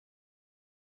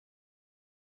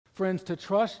Friends, to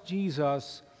trust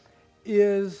Jesus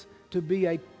is to be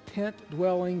a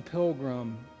tent-dwelling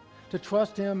pilgrim. To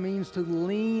trust Him means to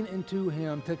lean into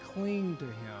Him, to cling to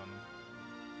Him.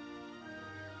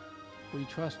 Will you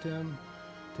trust Him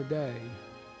today,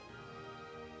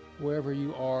 wherever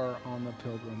you are on the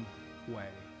pilgrim way?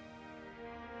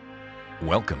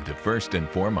 Welcome to First and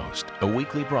Foremost, a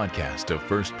weekly broadcast of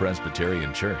First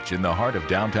Presbyterian Church in the heart of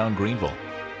downtown Greenville.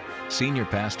 Senior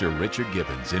Pastor Richard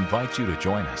Gibbons invites you to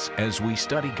join us as we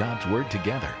study God's Word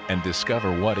together and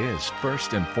discover what is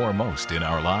first and foremost in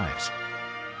our lives.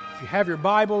 If you have your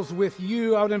Bibles with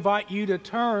you, I would invite you to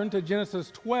turn to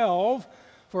Genesis 12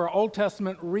 for our Old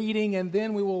Testament reading, and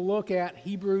then we will look at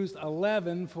Hebrews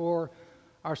 11 for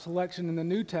our selection in the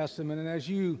New Testament. And as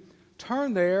you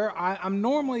turn there, I'm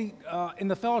normally in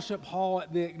the fellowship hall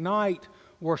at the Ignite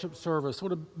worship service.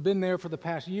 Sort of been there for the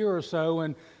past year or so,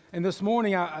 and this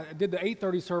morning I did the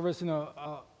 8:30 service, and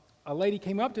a lady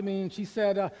came up to me and she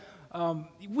said,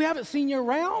 we haven't seen you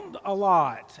around a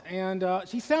lot, and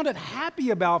she sounded happy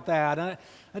about that.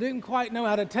 I didn't quite know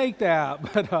how to take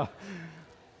that, but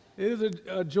it is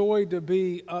a joy to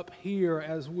be up here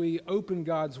as we open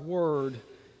God's Word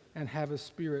and have His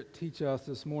Spirit teach us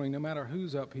this morning, no matter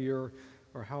who's up here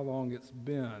or how long it's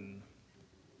been.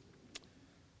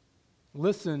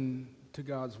 Listen to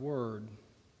God's Word.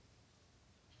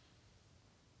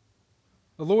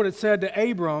 The Lord had said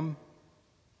to Abram,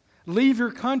 "Leave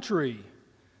your country,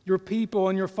 your people,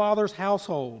 and your father's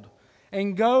household,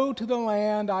 and go to the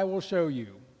land I will show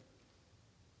you.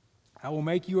 I will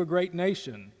make you a great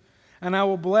nation, and I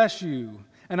will bless you,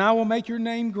 and I will make your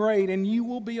name great, and you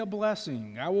will be a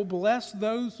blessing. I will bless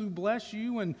those who bless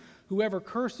you, and whoever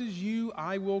curses you,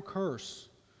 I will curse.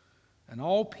 And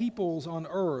all peoples on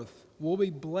earth will be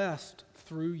blessed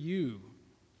through you."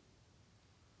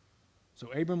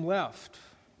 So Abram left,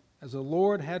 as the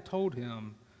Lord had told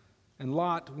him, and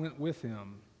Lot went with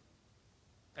him.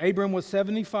 Abram was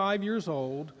 75 years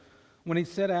old when he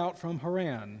set out from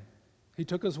Haran. He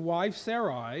took his wife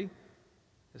Sarai,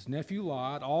 his nephew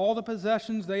Lot, all the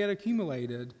possessions they had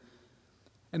accumulated,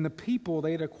 and the people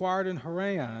they had acquired in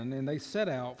Haran, and they set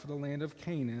out for the land of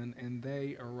Canaan, and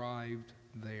they arrived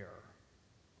there.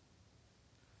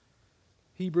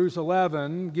 Hebrews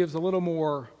 11 gives a little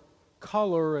more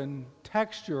color and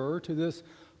texture to this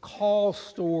call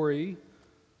story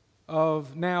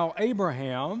of now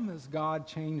Abraham, as God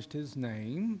changed his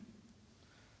name,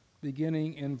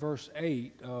 beginning in verse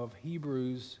 8 of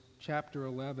Hebrews chapter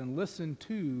 11. Listen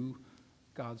to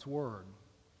God's Word.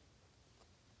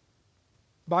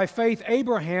 By faith,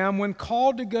 Abraham, when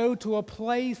called to go to a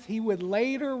place he would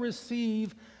later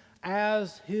receive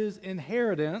as his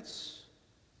inheritance,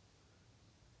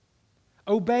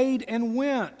 obeyed and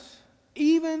went,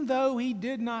 even though he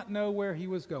did not know where he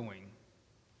was going.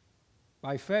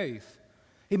 By faith,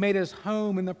 he made his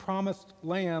home in the promised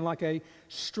land like a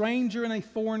stranger in a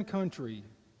foreign country.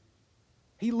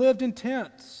 He lived in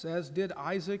tents, as did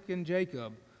Isaac and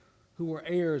Jacob, who were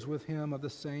heirs with him of the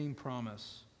same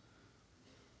promise.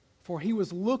 For he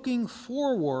was looking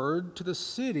forward to the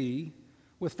city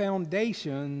with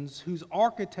foundations, whose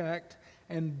architect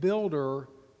and builder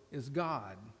is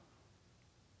God.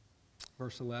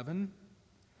 Verse 11.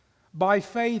 By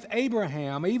faith,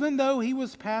 Abraham, even though he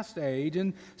was past age,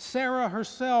 and Sarah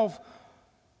herself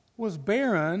was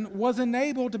barren, was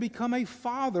enabled to become a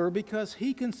father because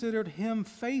he considered him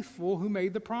faithful who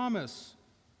made the promise.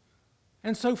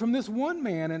 And so from this one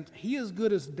man, and he as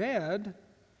good as dead,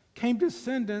 came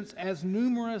descendants as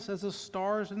numerous as the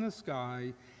stars in the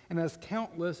sky and as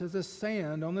countless as the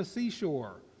sand on the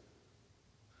seashore.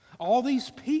 All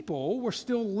these people were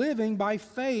still living by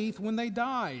faith when they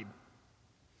died.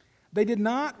 They did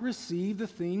not receive the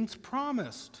things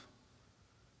promised.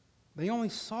 They only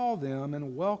saw them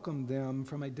and welcomed them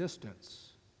from a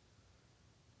distance.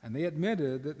 And they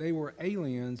admitted that they were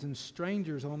aliens and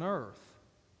strangers on earth.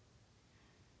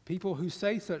 People who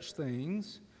say such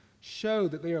things show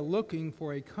that they are looking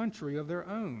for a country of their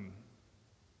own.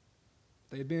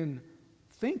 They had been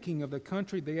thinking of the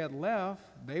country they had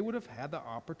left, they would have had the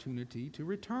opportunity to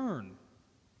return.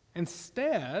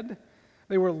 Instead,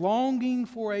 they were longing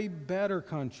for a better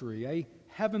country, a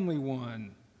heavenly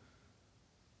one.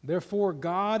 Therefore,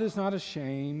 God is not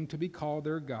ashamed to be called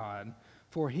their God,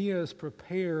 for He has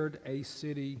prepared a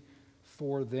city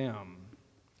for them.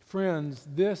 Friends,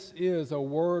 this is a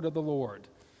word of the Lord.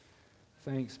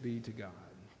 Thanks be to God.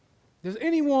 Does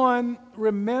anyone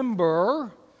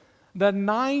remember the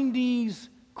 90s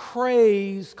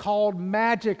craze called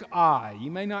Magic Eye?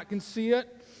 You may not can see it,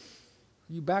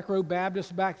 you back row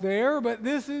Baptists back there, but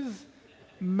this is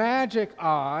Magic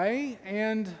Eye,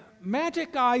 and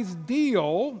Magic Eye's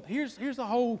deal, here's the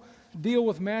whole deal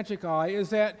with Magic Eye, is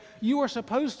that you are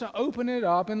supposed to open it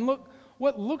up and look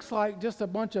what looks like just a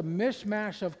bunch of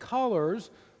mishmash of colors.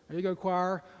 There you go,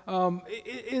 choir.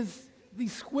 Is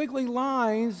these squiggly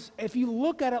lines. If you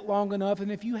look at it long enough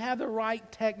and if you have the right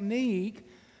technique,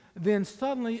 then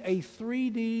suddenly a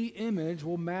 3D image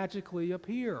will magically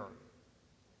appear.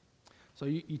 So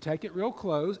you take it real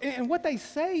close. And what they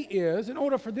say is, in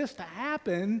order for this to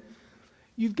happen,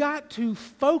 you've got to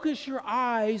focus your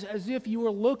eyes as if you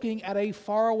were looking at a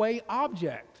faraway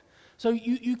object. So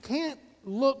you can't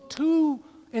look too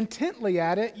intently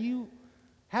at it. You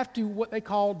have to, what they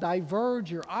call,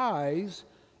 diverge your eyes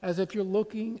as if you're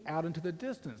looking out into the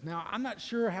distance. Now, I'm not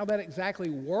sure how that exactly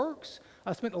works.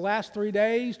 I spent the last 3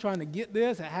 days trying to get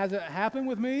this. It hasn't happened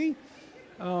with me.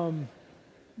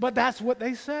 But that's what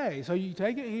they say. So you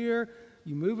take it here,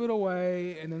 you move it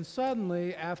away, and then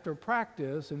suddenly, after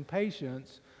practice and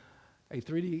patience, a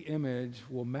 3D image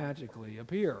will magically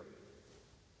appear.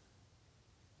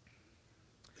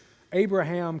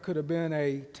 Abraham could have been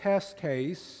a test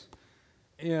case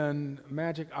in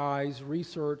Magic Eye's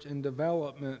research and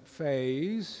development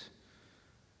phase.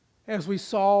 As we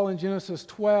saw in Genesis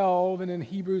 12 and in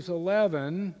Hebrews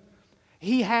 11,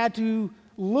 he had to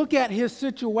look at his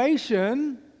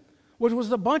situation, which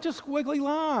was a bunch of squiggly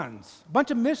lines, a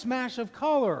bunch of mishmash of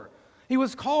color. He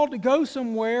was called to go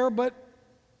somewhere, but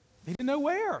he didn't know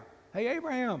where. Hey,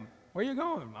 Abraham, where are you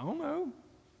going? I don't know.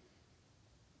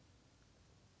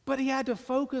 But he had to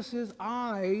focus his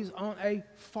eyes on a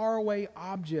faraway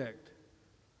object,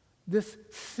 this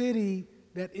city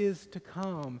that is to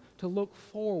come, to look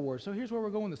forward. So here's where we're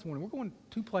going this morning. We're going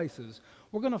 2 places.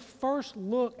 We're going to first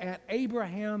look at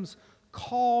Abraham's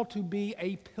call to be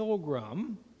a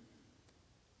pilgrim.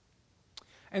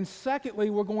 And secondly,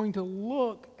 we're going to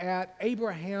look at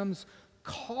Abraham's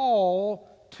call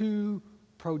to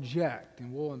project.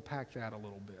 And we'll unpack that a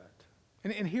little bit.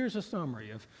 And here's a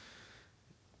summary. If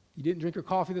you didn't drink your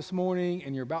coffee this morning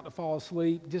and you're about to fall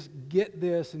asleep, just get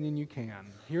this and then you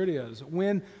can. Here it is.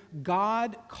 When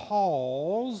God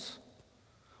calls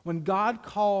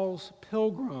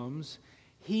pilgrims,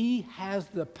 He has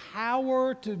the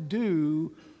power to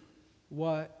do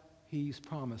what He's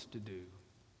promised to do.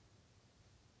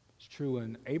 It's true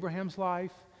in Abraham's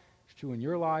life. It's true in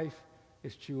your life.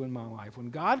 It's true in my life. When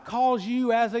God calls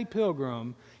you as a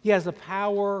pilgrim, He has the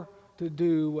power to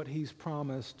do what He's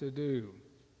promised to do.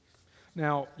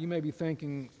 Now, you may be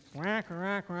thinking, rack,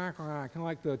 rack, rack, rack, kind of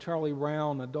like the Charlie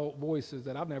Brown adult voices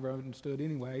that I've never understood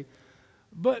anyway.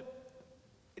 But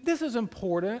this is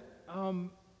important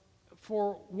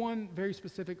for one very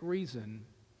specific reason.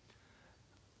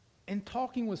 In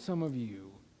talking with some of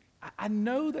you, I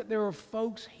know that there are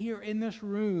folks here in this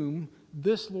room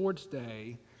this Lord's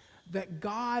Day that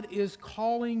God is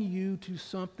calling you to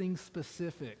something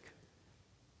specific.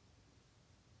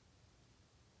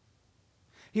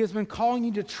 He has been calling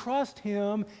you to trust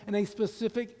Him in a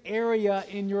specific area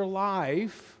in your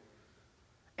life,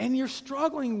 and you're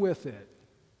struggling with it.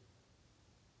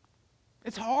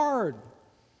 It's hard.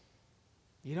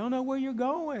 You don't know where you're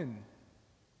going.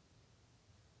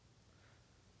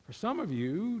 For some of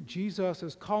you, Jesus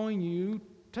is calling you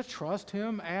to trust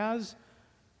Him as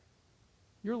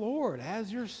your Lord,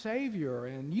 as your Savior,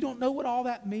 and you don't know what all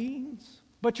that means,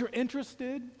 but you're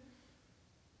interested.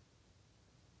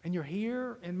 And you're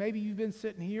here, and maybe you've been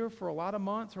sitting here for a lot of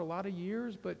months or a lot of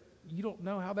years, but you don't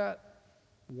know how that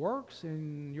works,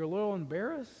 and you're a little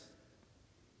embarrassed.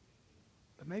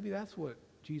 But maybe that's what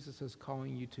Jesus is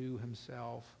calling you to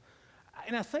Himself.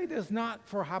 And I say this not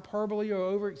for hyperbole or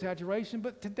over-exaggeration,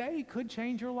 but today could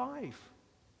change your life.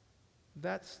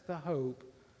 That's the hope.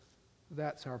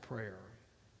 That's our prayer.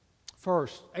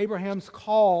 First, Abraham's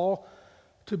call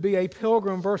to be a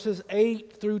pilgrim, verses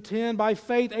 8 through 10. By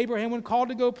faith, Abraham, when called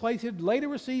to go a place he'd later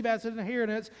receive as an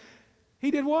inheritance,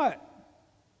 he did what?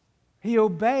 He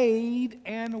obeyed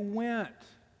and went,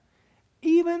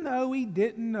 even though he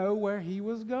didn't know where he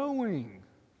was going.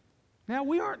 Now,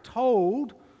 we aren't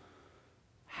told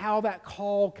how that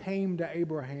call came to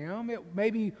Abraham.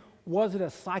 Maybe was it a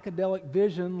psychedelic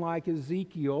vision like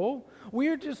Ezekiel?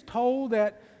 We're just told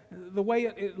that the way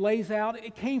it lays out,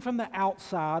 it came from the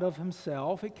outside of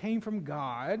himself. It came from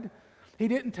God. He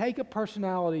didn't take a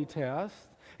personality test.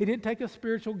 He didn't take a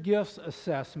spiritual gifts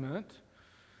assessment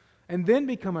and then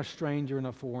become a stranger in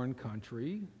a foreign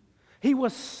country. He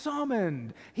was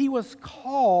summoned. He was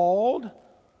called.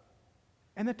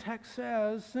 And the text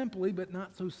says, simply, but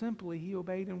not so simply, he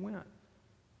obeyed and went.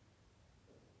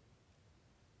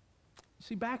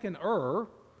 See, back in Ur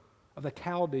of the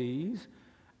Chaldees,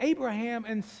 Abraham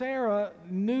and Sarah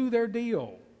knew their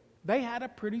deal. They had a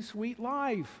pretty sweet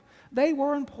life. They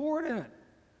were important.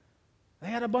 They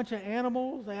had a bunch of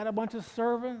animals. They had a bunch of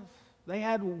servants. They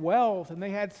had wealth, and they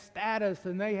had status,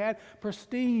 and they had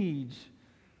prestige.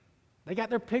 They got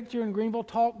their picture in Greenville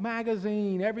Talk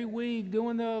magazine every week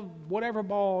doing the whatever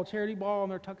ball, charity ball in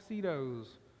their tuxedos.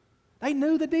 They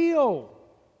knew the deal.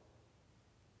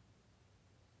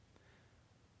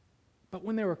 But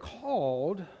when they were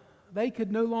called, they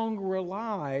could no longer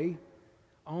rely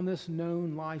on this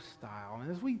known lifestyle.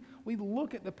 And as we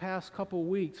look at the past couple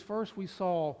weeks, first we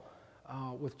saw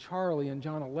with Charlie in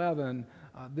John 11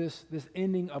 this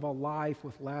ending of a life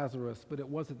with Lazarus, but it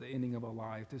wasn't the ending of a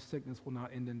life. This sickness will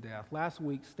not end in death. Last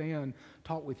week, Stan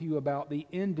talked with you about the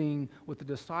ending with the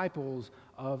disciples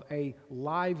of a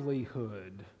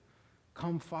livelihood.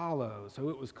 Come follow. So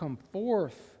it was come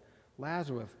forth,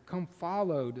 Lazarus, come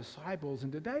follow, disciples.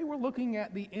 And today we're looking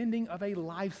at the ending of a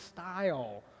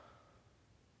lifestyle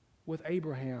with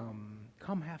Abraham.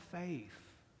 Come have faith.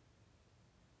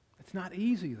 It's not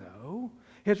easy, though.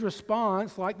 His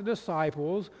response, like the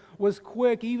disciples, was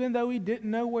quick, even though he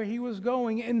didn't know where he was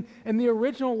going. And the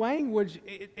original language,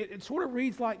 it sort of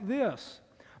reads like this.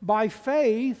 By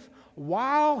faith,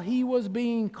 while he was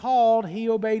being called, he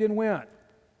obeyed and went.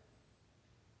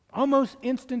 Almost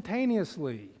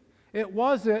instantaneously. It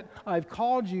wasn't, I've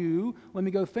called you, let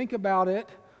me go think about it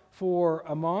for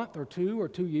a month or 2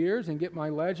 years and get my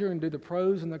ledger and do the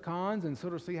pros and the cons and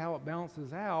sort of see how it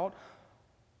balances out.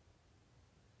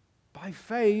 By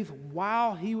faith,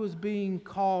 while he was being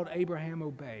called, Abraham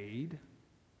obeyed.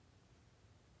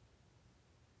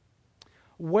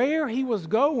 Where he was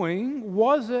going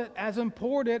wasn't as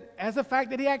important as the fact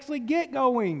that he actually get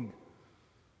going.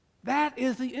 That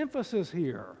is the emphasis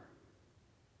here.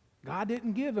 God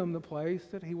didn't give him the place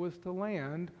that he was to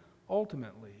land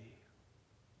ultimately.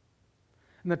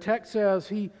 And the text says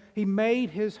he made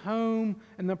his home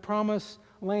in the promised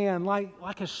land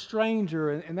like a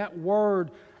stranger. And that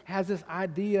word has this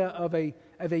idea of a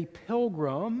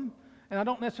pilgrim. And I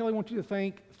don't necessarily want you to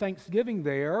think Thanksgiving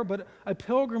there, but a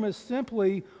pilgrim is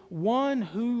simply one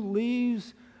who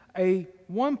leaves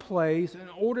one place in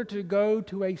order to go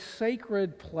to a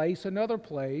sacred place, another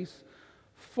place,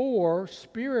 for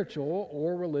spiritual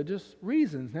or religious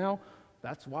reasons. Now,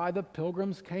 that's why the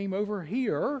pilgrims came over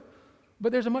here,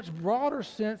 but there's a much broader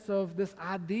sense of this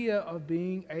idea of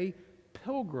being a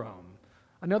pilgrim.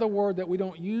 Another word that we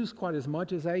don't use quite as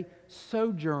much is a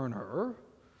sojourner.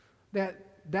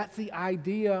 That's the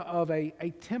idea of a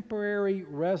temporary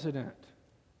resident.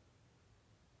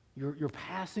 You're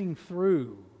passing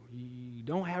through. You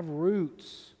don't have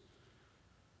roots.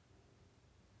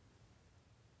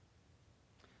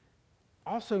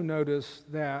 Also notice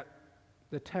that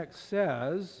the text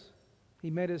says he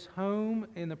made his home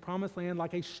in the promised land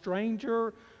like a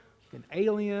stranger, an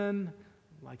alien,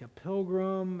 like a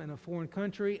pilgrim in a foreign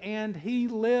country, and he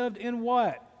lived in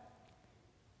what?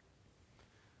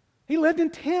 He lived in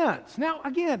tents. Now,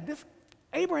 again,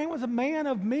 Abraham was a man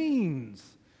of means.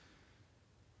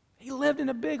 He lived in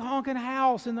a big honking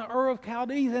house in the Ur of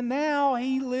Chaldees, and now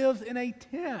he lives in a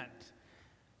tent.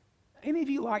 Any of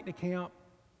you like to camp?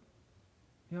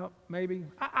 Yep, maybe.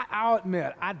 I'll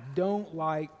admit, I don't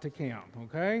like to camp,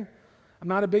 okay? I'm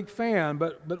not a big fan,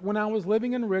 but when I was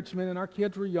living in Richmond and our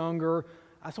kids were younger,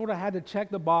 I sort of had to check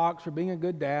the box for being a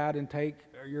good dad and take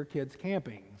your kids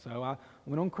camping. So I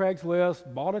went on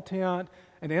Craigslist, bought a tent,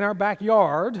 and in our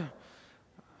backyard,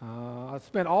 I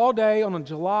spent all day on a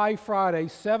July Friday,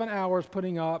 7 hours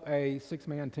putting up a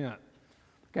 6-man tent.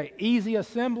 Okay, easy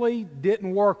assembly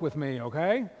didn't work with me,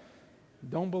 okay?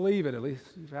 Don't believe it, at least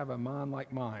you have a mind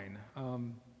like mine.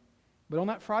 But on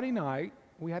that Friday night,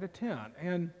 we had a tent.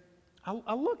 And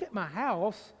I look at my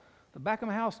house, the back of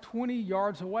my house 20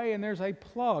 yards away, and there's a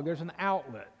plug, there's an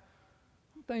outlet.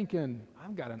 I'm thinking,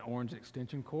 I've got an orange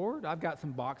extension cord, I've got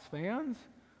some box fans,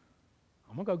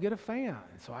 I'm going to go get a fan.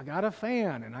 And so I got a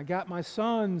fan, and I got my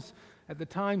son's, at the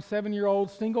time,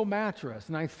 7-year-old single mattress,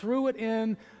 and I threw it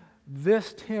in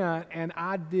this tent, and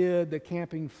I did the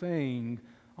camping thing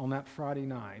on that Friday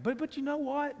night. But you know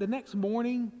what? The next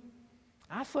morning,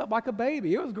 I slept like a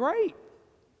baby. It was great.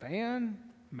 Fan,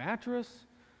 mattress.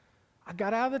 I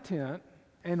got out of the tent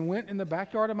and went in the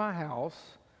backyard of my house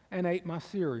and ate my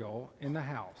cereal in the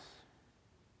house.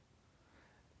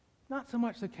 Not so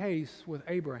much the case with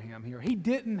Abraham here. He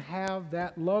didn't have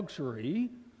that luxury,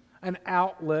 an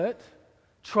outlet,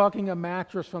 trucking a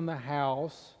mattress from the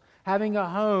house, having a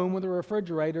home with a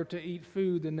refrigerator to eat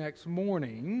food the next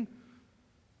morning.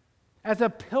 As a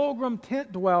pilgrim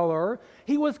tent dweller,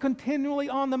 he was continually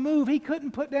on the move. He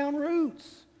couldn't put down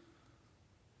roots.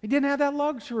 He didn't have that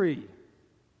luxury.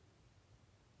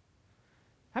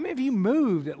 How many of you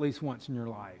moved at least once in your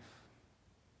life?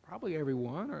 Probably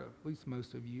everyone, or at least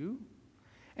most of you.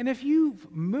 And if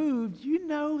you've moved, you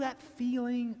know that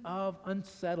feeling of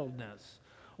unsettledness.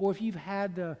 Or if you've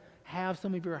had to have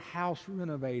some of your house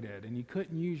renovated and you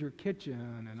couldn't use your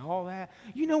kitchen and all that,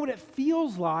 you know what it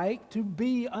feels like to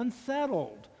be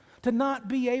unsettled, to not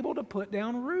be able to put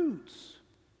down roots.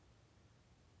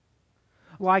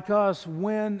 Like us,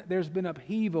 when there's been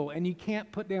upheaval and you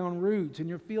can't put down roots and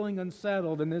you're feeling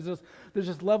unsettled and there's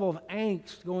this level of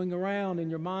angst going around in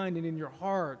your mind and in your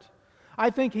heart. I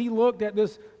think he looked at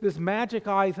this magic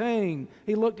eye thing.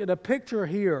 He looked at a picture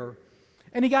here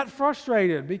and he got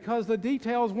frustrated because the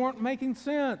details weren't making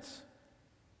sense.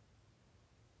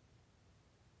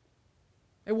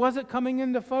 It wasn't coming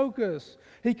into focus.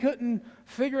 He couldn't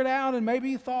figure it out, and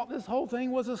maybe he thought this whole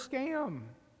thing was a scam.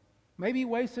 Maybe he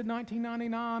wasted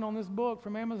 $19.99 on this book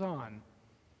from Amazon.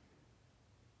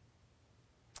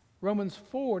 Romans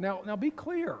 4. Now be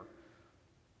clear.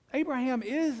 Abraham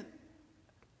is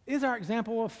our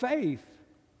example of faith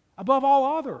above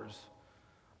all others.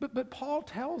 But Paul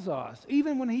tells us,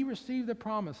 even when he received the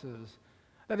promises,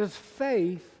 that his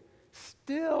faith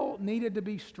still needed to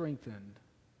be strengthened.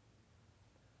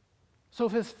 So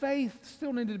if his faith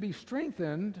still needed to be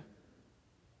strengthened,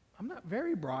 I'm not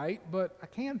very bright, but I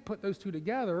can put those two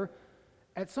together.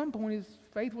 At some point, his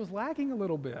faith was lacking a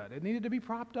little bit. It needed to be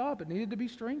propped up. It needed to be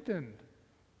strengthened.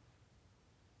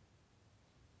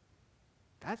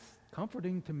 That's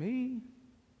comforting to me.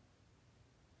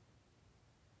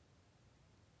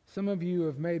 Some of you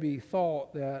have maybe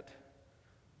thought that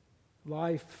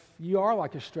you are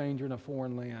like a stranger in a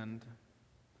foreign land.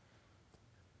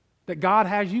 That God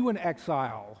has you in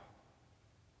exile.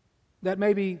 That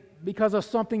maybe because of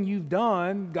something you've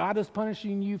done, God is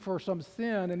punishing you for some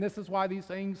sin, and this is why these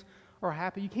things are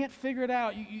happening. You can't figure it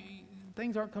out.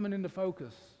 Things aren't coming into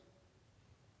focus.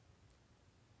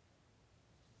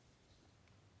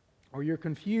 Or you're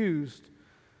confused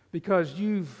because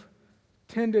you've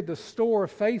tended the store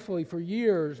faithfully for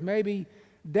years, maybe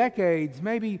decades,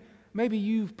 maybe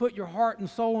you've put your heart and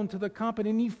soul into the company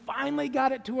and you finally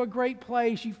got it to a great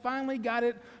place. You finally got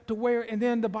it to where, and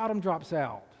then the bottom drops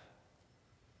out.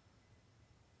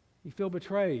 You feel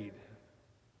betrayed.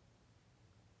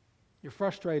 You're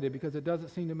frustrated because it doesn't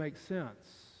seem to make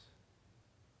sense.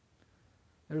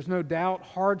 There's no doubt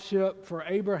hardship for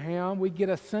Abraham. We get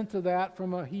a sense of that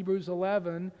from Hebrews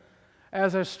 11.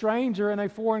 As a stranger in a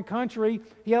foreign country,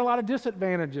 he had a lot of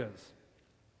disadvantages.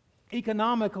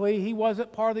 Economically, he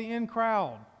wasn't part of the in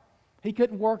crowd. He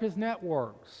couldn't work his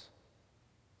networks.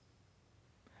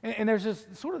 And there's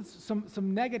just sort of some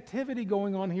negativity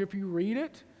going on here if you read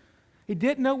it. He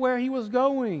didn't know where he was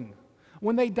going.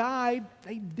 When they died,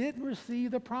 they didn't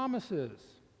receive the promises.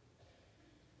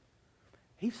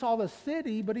 He saw the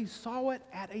city, but he saw it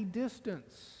at a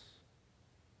distance.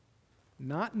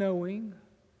 Not knowing,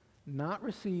 not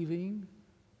receiving,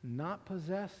 not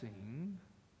possessing.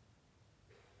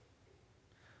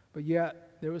 But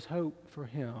yet, there was hope for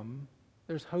him.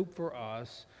 There's hope for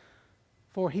us.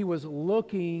 For he was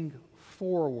looking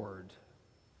forward.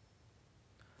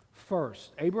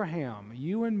 First, Abraham,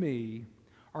 you and me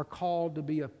are called to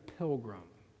be a pilgrim.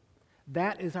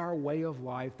 That is our way of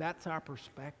life. That's our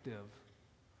perspective.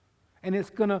 And it's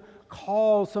going to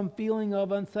cause some feeling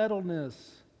of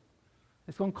unsettledness.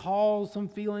 It's going to cause some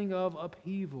feeling of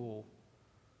upheaval.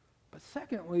 But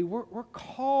secondly, we're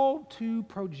called to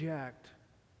project.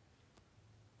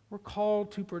 We're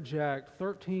called to project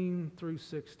 13 through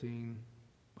 16.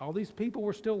 All these people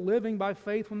were still living by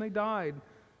faith when they died.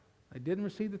 They didn't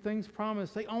receive the things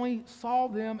promised. They only saw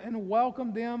them and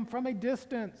welcomed them from a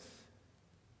distance.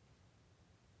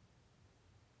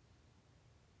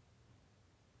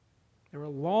 They were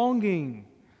longing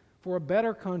for a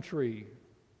better country.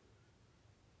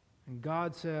 And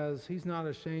God says He's not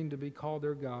ashamed to be called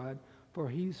their God, for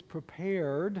He's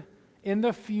prepared in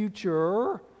the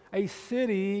future a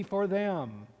city for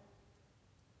them.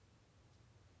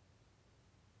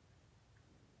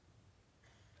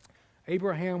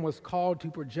 Abraham was called to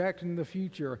project in the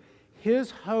future.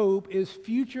 His hope is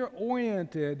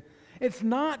future-oriented. It's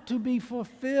not to be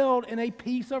fulfilled in a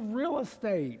piece of real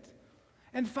estate.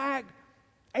 In fact,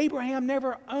 Abraham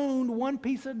never owned one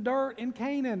piece of dirt in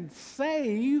Canaan,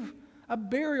 save a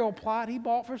burial plot he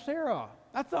bought for Sarah.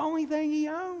 That's the only thing he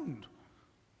owned.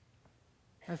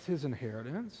 That's his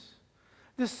inheritance.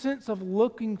 This sense of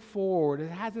looking forward,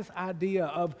 it has this idea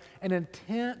of an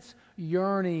intense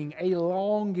yearning, a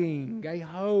longing, a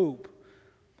hope.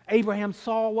 Abraham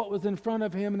saw what was in front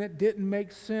of him and it didn't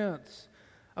make sense.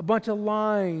 A bunch of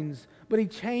lines, but he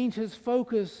changed his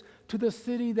focus to the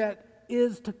city that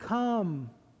is to come,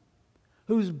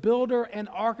 whose builder and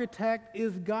architect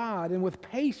is God. And with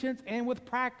patience and with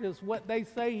practice, what they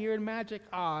say here in Magic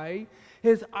Eye,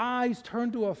 his eyes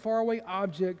turned to a faraway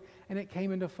object and it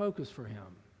came into focus for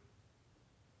him.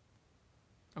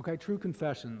 Okay, true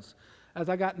confessions. As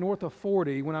I got north of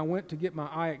 40, when I went to get my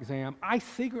eye exam, I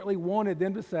secretly wanted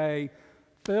them to say,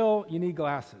 Phil, you need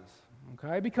glasses.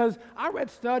 Okay, because I read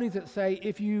studies that say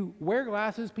if you wear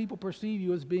glasses, people perceive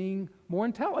you as being more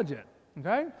intelligent.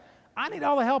 Okay? I need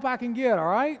all the help I can get, all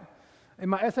right? In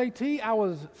my SAT, I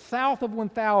was south of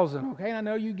 1,000, okay? And I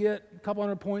know you get a couple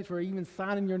hundred points for even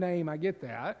signing your name. I get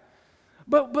that.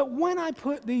 But when I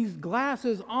put these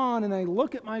glasses on and I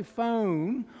look at my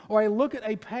phone or I look at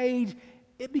a page,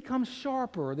 it becomes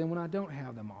sharper than when I don't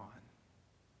have them on.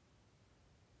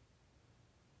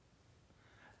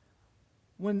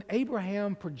 When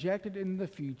Abraham projected into the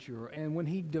future and when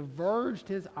he diverged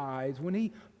his eyes, when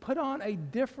he put on a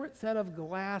different set of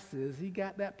glasses, he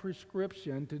got that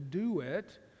prescription to do it,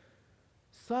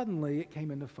 suddenly it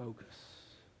came into focus.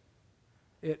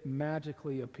 It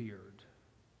magically appeared.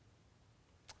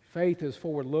 Faith is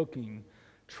forward-looking,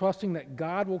 trusting that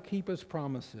God will keep his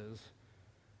promises,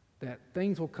 that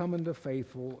things will come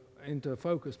into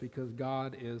focus because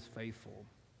God is faithful.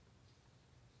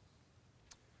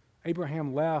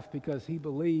 Abraham left because he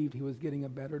believed he was getting a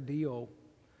better deal.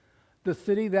 The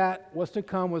city that was to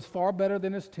come was far better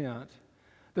than his tent.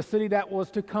 The city that was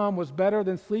to come was better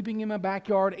than sleeping in my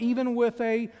backyard, even with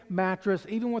a mattress,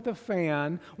 even with a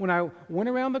fan. When I went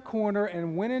around the corner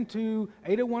and went into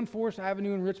 801 Forest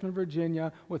Avenue in Richmond,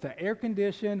 Virginia, with the air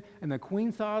condition and the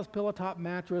queen-size pillow-top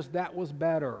mattress, that was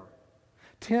better.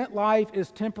 Tent life is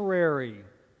temporary.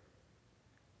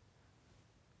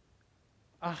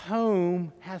 A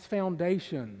home has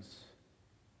foundations.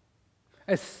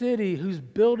 A city whose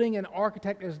building and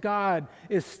architect is God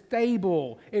is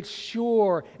stable, it's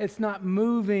sure, it's not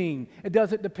moving, it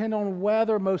doesn't depend on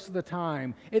weather most of the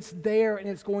time. It's there and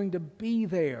it's going to be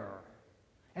there.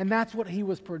 And that's what he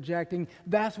was projecting,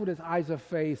 that's what his eyes are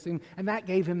facing, and that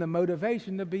gave him the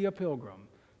motivation to be a pilgrim,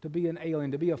 to be an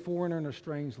alien, to be a foreigner in a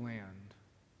strange land.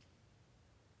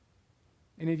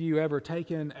 Any of you ever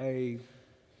taken a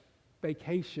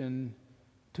vacation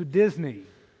to Disney?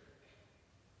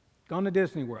 Gone to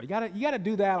Disney World. You got to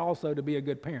do that also to be a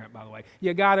good parent, by the way.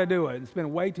 You got to do it and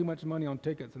spend way too much money on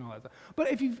tickets and all that stuff.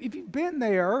 But if you've been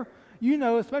there, you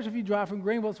know, especially if you drive from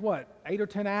Greenville, it's what, 8 or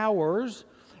 10 hours.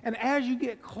 And as you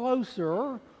get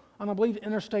closer on, I believe,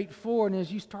 Interstate 4, and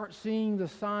as you start seeing the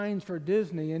signs for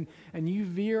Disney and you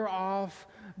veer off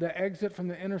the exit from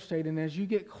the interstate, and as you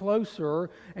get closer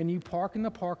and you park in the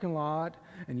parking lot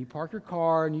and you park your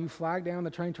car and you flag down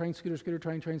the train, scooter,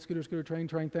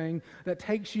 train thing that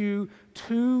takes you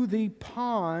to the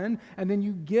pond, and then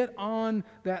you get on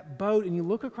that boat and you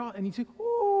look across and you see,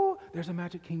 oh, there's a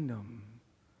magic kingdom.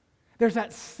 There's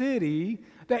that city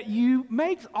that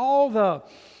makes all the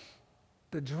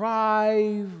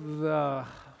drive, the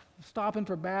stopping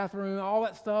for bathroom, all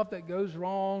that stuff that goes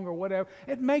wrong or whatever.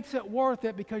 It makes it worth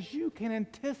it because you can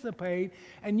anticipate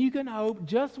and you can hope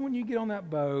just when you get on that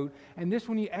boat and just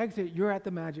when you exit, you're at the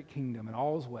magic kingdom and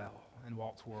all is well in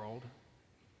Walt's world.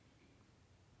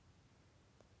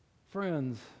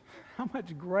 Friends, how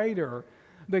much greater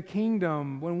the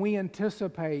kingdom when we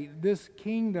anticipate this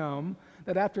kingdom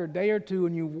that after a day or two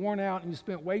and you've worn out and you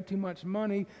spent way too much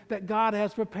money that God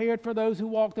has prepared for those who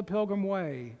walk the pilgrim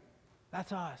way.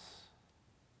 That's us.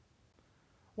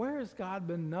 Where has God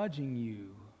been nudging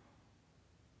you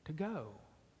to go?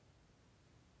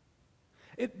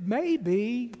 It may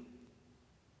be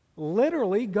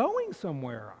literally going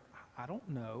somewhere. I don't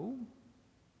know.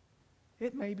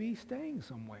 It may be staying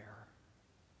somewhere.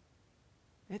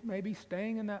 It may be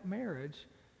staying in that marriage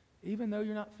even though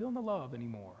you're not feeling the love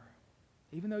anymore.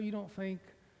 Even though you don't think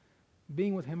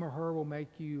being with him or her will make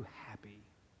you happy.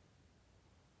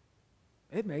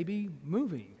 It may be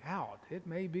moving out. It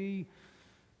may be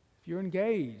if you're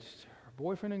engaged,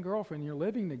 boyfriend and girlfriend, you're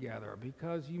living together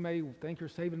because you may think you're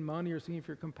saving money or seeing if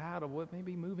you're compatible. It may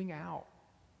be moving out.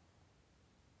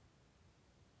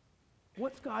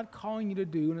 What's God calling you to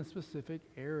do in a specific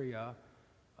area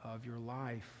of your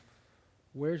life?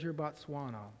 Where's your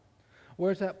Botswana?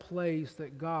 Where's that place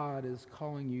that God is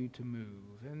calling you to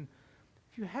move? And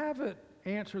if you haven't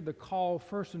answered the call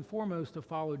first and foremost to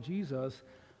follow Jesus,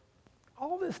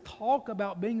 all this talk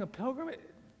about being a pilgrim, it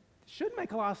should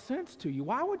make a lot of sense to you.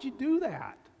 Why would you do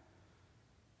that?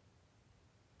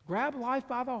 Grab life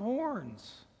by the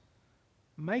horns.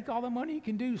 Make all the money you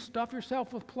can do. Stuff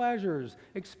yourself with pleasures.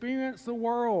 Experience the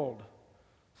world.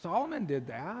 Solomon did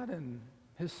that, and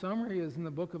his summary is in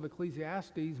the book of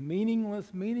Ecclesiastes.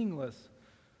 Meaningless, meaningless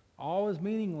All is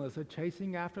meaningless, a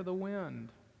chasing after the wind.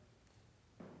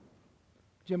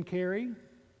 Jim Carrey,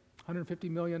 $150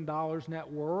 million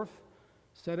net worth,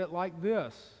 said it like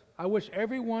this: I wish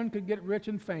everyone could get rich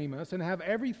and famous and have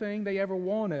everything they ever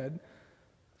wanted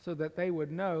so that they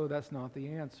would know that's not the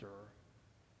answer.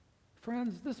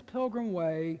 Friends, this pilgrim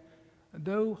way,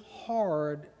 though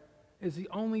hard, is the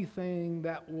only thing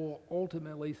that will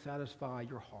ultimately satisfy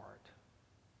your heart.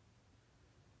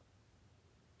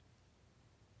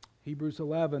 Hebrews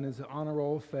 11 is the honor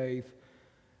roll of faith,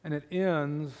 and it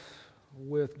ends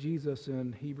with Jesus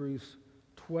in Hebrews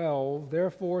 12.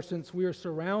 Therefore, since we are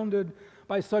surrounded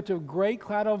by such a great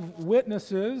cloud of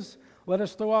witnesses, let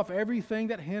us throw off everything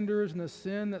that hinders and the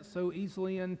sin that so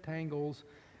easily entangles,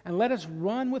 and let us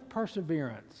run with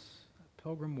perseverance, the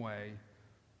pilgrim way,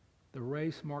 the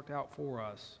race marked out for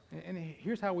us. And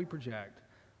here's how we project.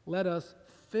 Let us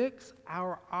fix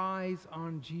our eyes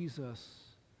on Jesus,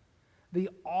 the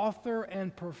author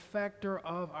and perfecter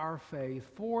of our faith.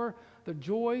 For the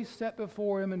joy set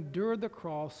before him endured the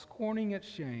cross, scorning its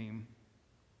shame,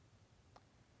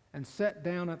 and sat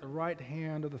down at the right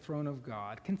hand of the throne of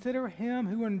God. Consider him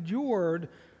who endured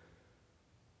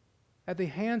at the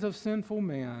hands of sinful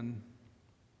men,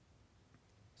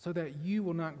 so that you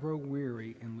will not grow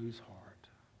weary and lose heart.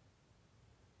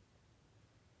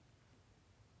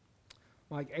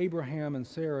 Like Abraham and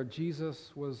Sarah,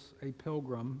 Jesus was a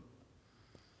pilgrim.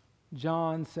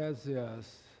 John says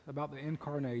this about the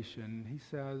incarnation. He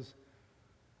says,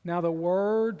 now the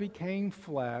Word became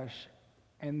flesh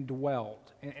and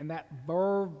dwelt. And that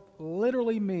verb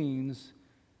literally means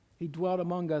he dwelt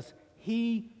among us.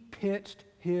 He pitched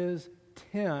his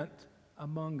tent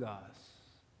among us.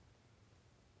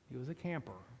 He was a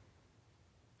camper.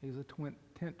 He was a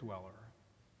tent dweller.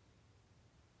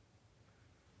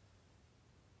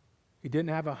 He didn't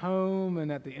have a home,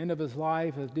 and at the end of his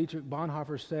life, as Dietrich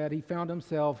Bonhoeffer said, he found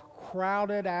himself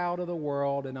crowded out of the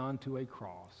world and onto a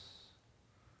cross.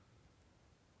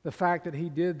 The fact that he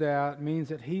did that means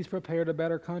that he's prepared a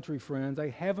better country, friends, a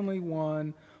heavenly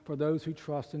one for those who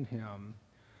trust in him.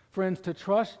 Friends, to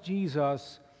trust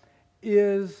Jesus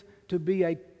is to be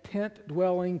a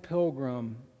tent-dwelling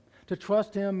pilgrim. To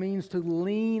trust him means to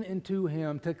lean into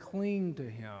him, to cling to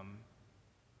him.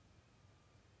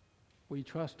 Will you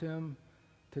trust him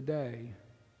today,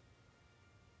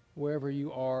 wherever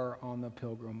you are on the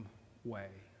pilgrim way?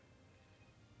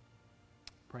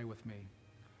 Pray with me.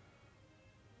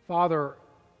 Father,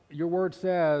 your word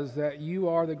says that you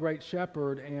are the great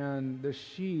shepherd, and the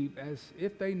sheep, as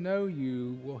if they know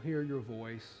you, will hear your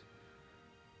voice.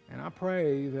 And I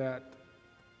pray that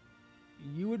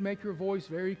you would make your voice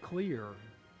very clear,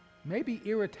 maybe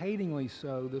irritatingly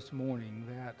so this morning,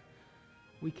 that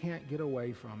we can't get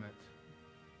away from it.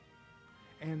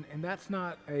 And that's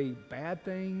not a bad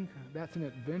thing. That's an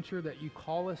adventure that you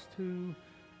call us to,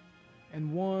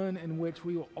 and one in which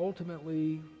we will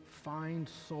ultimately find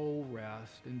soul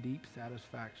rest and deep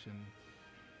satisfaction.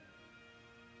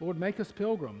 Lord, make us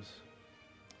pilgrims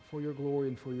for your glory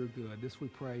and for your good. This we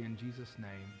pray in Jesus'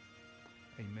 name.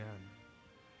 Amen.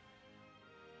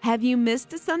 Have you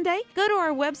missed a Sunday? Go to our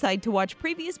website to watch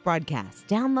previous broadcasts,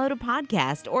 download a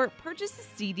podcast, or purchase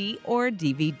a CD or a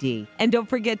DVD. And don't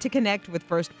forget to connect with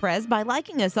First Pres by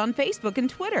liking us on Facebook and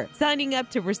Twitter, signing up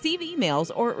to receive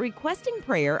emails, or requesting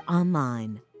prayer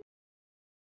online.